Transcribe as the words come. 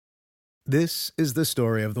This is the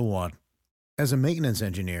story of the one. As a maintenance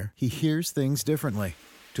engineer, he hears things differently.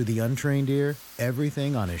 To the untrained ear,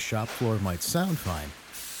 everything on his shop floor might sound fine,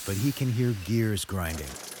 but he can hear gears grinding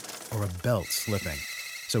or a belt slipping.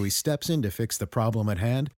 So he steps in to fix the problem at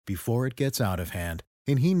hand before it gets out of hand.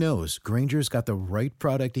 And he knows Grainger's got the right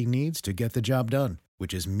product he needs to get the job done,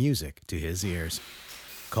 which is music to his ears.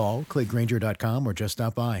 Call, click Grainger.com, or just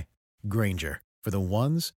stop by. Grainger, for the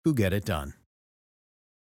ones who get it done.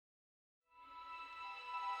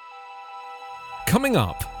 Coming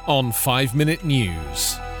up on 5 Minute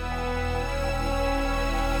News.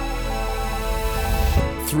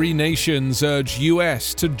 3 nations urge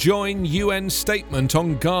US to join UN statement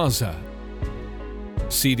on Gaza.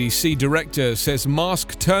 CDC director says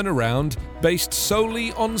mask turnaround based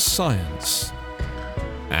solely on science.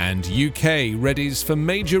 And UK readies for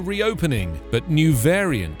major reopening, but new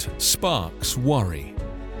variant sparks worry.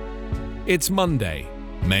 It's Monday,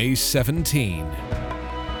 May 17.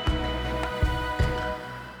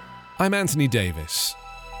 I'm Anthony Davis.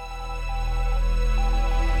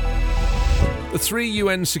 The 3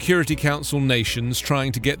 UN Security Council nations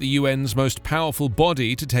trying to get the UN's most powerful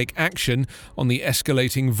body to take action on the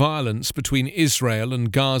escalating violence between Israel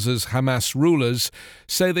and Gaza's Hamas rulers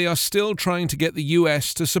say they are still trying to get the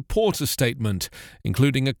US to support a statement,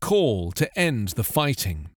 including a call to end the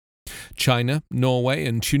fighting. China, Norway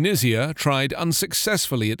and Tunisia tried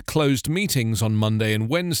unsuccessfully at closed meetings on Monday and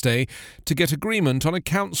Wednesday to get agreement on a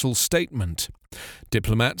council statement.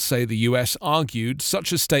 Diplomats say the US argued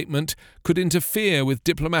such a statement could interfere with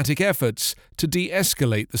diplomatic efforts to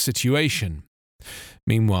de-escalate the situation.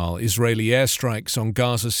 Meanwhile, Israeli airstrikes on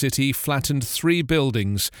Gaza City flattened 3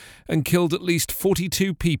 buildings and killed at least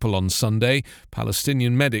 42 people on Sunday,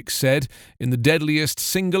 Palestinian medics said, in the deadliest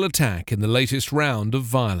single attack in the latest round of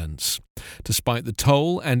violence. Despite the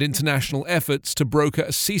toll and international efforts to broker a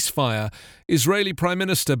ceasefire, Israeli Prime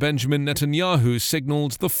Minister Benjamin Netanyahu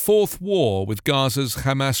signalled the 4th war with Gaza's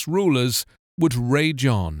Hamas rulers would rage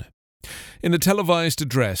on. In a televised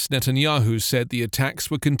address, Netanyahu said the attacks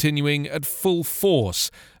were continuing at full force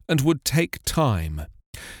and would take time.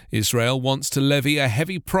 Israel wants to levy a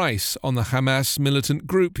heavy price on the Hamas militant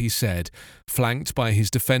group, he said, flanked by his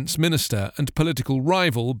defense minister and political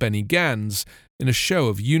rival Benny Gantz in a show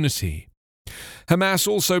of unity. Hamas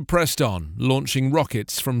also pressed on, launching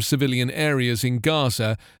rockets from civilian areas in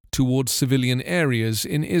Gaza towards civilian areas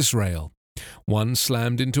in Israel. One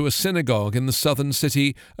slammed into a synagogue in the southern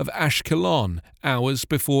city of Ashkelon hours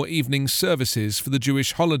before evening services for the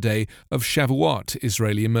Jewish holiday of Shavuot,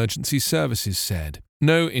 Israeli emergency services said.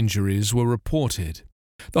 No injuries were reported.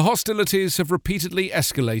 The hostilities have repeatedly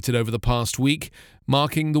escalated over the past week,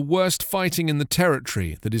 marking the worst fighting in the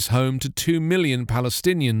territory that is home to 2 million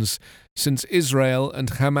Palestinians since Israel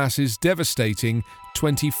and Hamas's devastating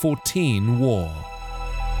 2014 war.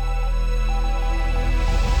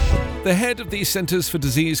 The head of the Centers for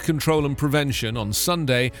Disease Control and Prevention on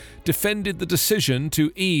Sunday defended the decision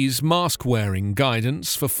to ease mask-wearing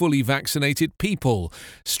guidance for fully vaccinated people,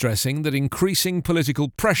 stressing that increasing political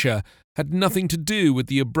pressure had nothing to do with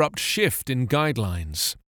the abrupt shift in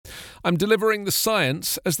guidelines. "I'm delivering the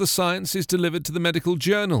science as the science is delivered to the medical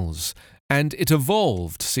journals, and it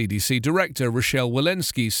evolved," CDC Director Rochelle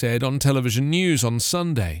Walensky said on television news on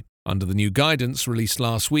Sunday. Under the new guidance released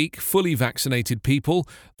last week, fully vaccinated people,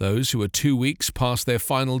 those who are 2 weeks past their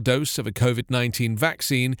final dose of a COVID-19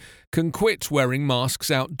 vaccine, can quit wearing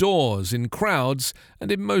masks outdoors, in crowds,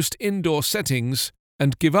 and in most indoor settings,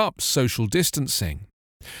 and give up social distancing.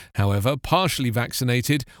 However, partially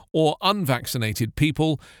vaccinated or unvaccinated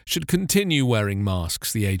people should continue wearing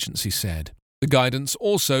masks, the agency said. The guidance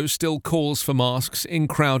also still calls for masks in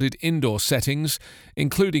crowded indoor settings,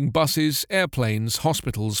 including buses, airplanes,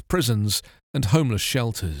 hospitals, prisons, and homeless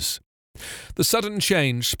shelters. The sudden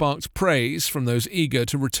change sparked praise from those eager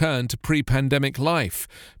to return to pre-pandemic life,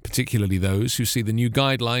 particularly those who see the new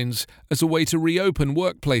guidelines as a way to reopen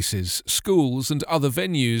workplaces, schools, and other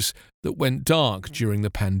venues that went dark during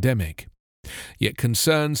the pandemic. Yet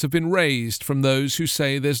concerns have been raised from those who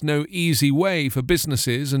say there's no easy way for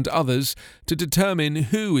businesses and others to determine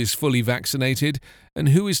who is fully vaccinated and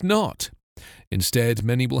who is not. Instead,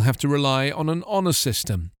 many will have to rely on an honour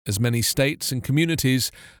system, as many states and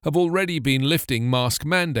communities have already been lifting mask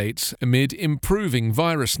mandates amid improving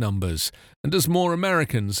virus numbers, and as more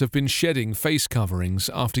Americans have been shedding face coverings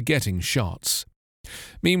after getting shots.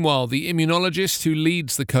 Meanwhile, the immunologist who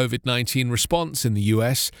leads the COVID-19 response in the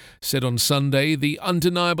US said on Sunday the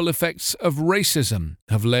undeniable effects of racism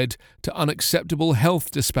have led to unacceptable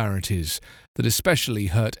health disparities that especially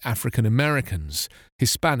hurt African Americans,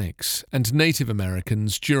 Hispanics, and Native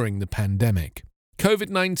Americans during the pandemic.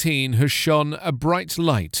 COVID-19 has shone a bright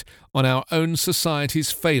light on our own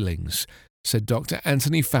society's failings, said Dr.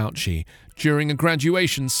 Anthony Fauci during a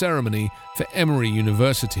graduation ceremony for Emory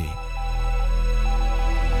University.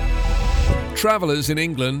 Travellers in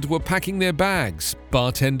England were packing their bags,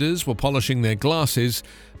 bartenders were polishing their glasses,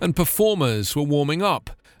 and performers were warming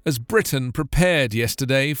up as Britain prepared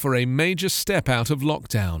yesterday for a major step out of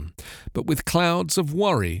lockdown, but with clouds of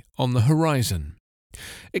worry on the horizon.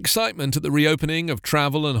 Excitement at the reopening of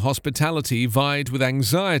travel and hospitality vied with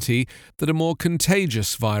anxiety that a more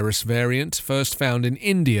contagious virus variant, first found in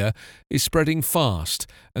India, is spreading fast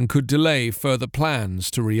and could delay further plans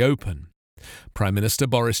to reopen. Prime Minister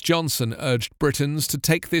Boris Johnson urged Britons to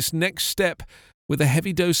take this next step with a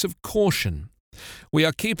heavy dose of caution. We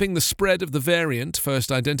are keeping the spread of the variant,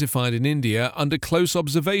 first identified in India, under close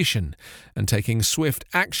observation and taking swift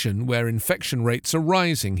action where infection rates are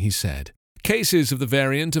rising, he said. Cases of the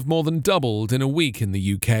variant have more than doubled in a week in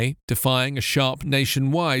the UK, defying a sharp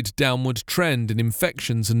nationwide downward trend in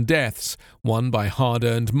infections and deaths, won by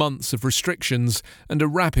hard-earned months of restrictions and a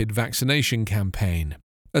rapid vaccination campaign.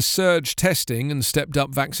 A surge testing and stepped-up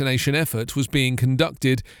vaccination effort was being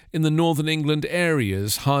conducted in the northern England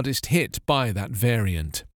areas hardest hit by that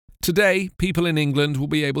variant. Today, people in England will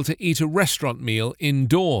be able to eat a restaurant meal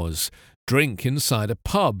indoors, drink inside a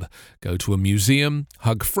pub, go to a museum,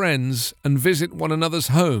 hug friends, and visit one another's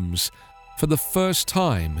homes for the first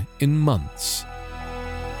time in months.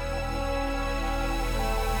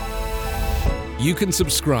 You can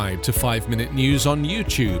subscribe to 5 Minute News on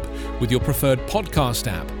YouTube with your preferred podcast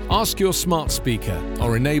app. Ask your smart speaker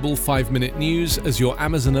or enable 5 Minute News as your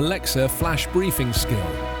Amazon Alexa flash briefing skill.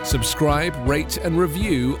 Subscribe, rate and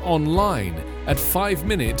review online at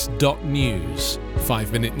 5minute.news.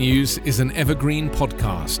 5 Minute News is an evergreen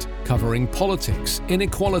podcast covering politics,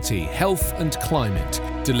 inequality, health and climate,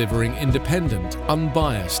 delivering independent,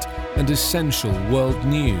 unbiased and essential world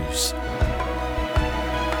news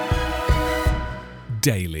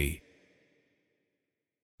daily.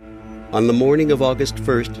 On the morning of August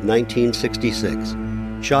 1st, 1966,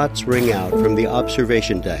 shots ring out from the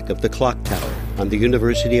observation deck of the clock tower on the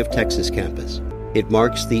University of Texas campus. It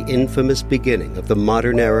marks the infamous beginning of the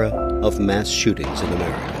modern era of mass shootings in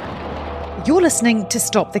America. You're listening to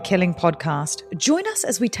Stop the Killing podcast. Join us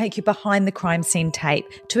as we take you behind the crime scene tape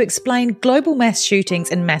to explain global mass shootings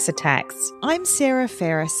and mass attacks. I'm Sarah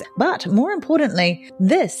Ferris, but more importantly,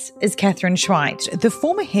 this is Catherine Schweit, the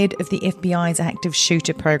former head of the FBI's active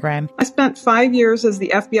shooter program. I spent 5 years as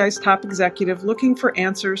the FBI's top executive looking for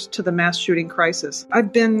answers to the mass shooting crisis.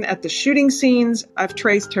 I've been at the shooting scenes, I've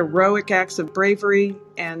traced heroic acts of bravery,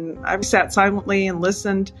 and I've sat silently and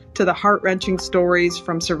listened to the heart-wrenching stories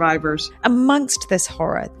from survivors. Amongst this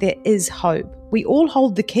horror, there is hope. We all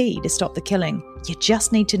hold the key to stop the killing. You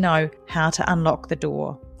just need to know how to unlock the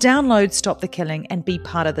door. Download Stop the Killing and be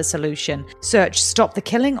part of the solution. Search Stop the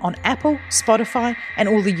Killing on Apple, Spotify, and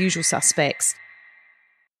all the usual suspects.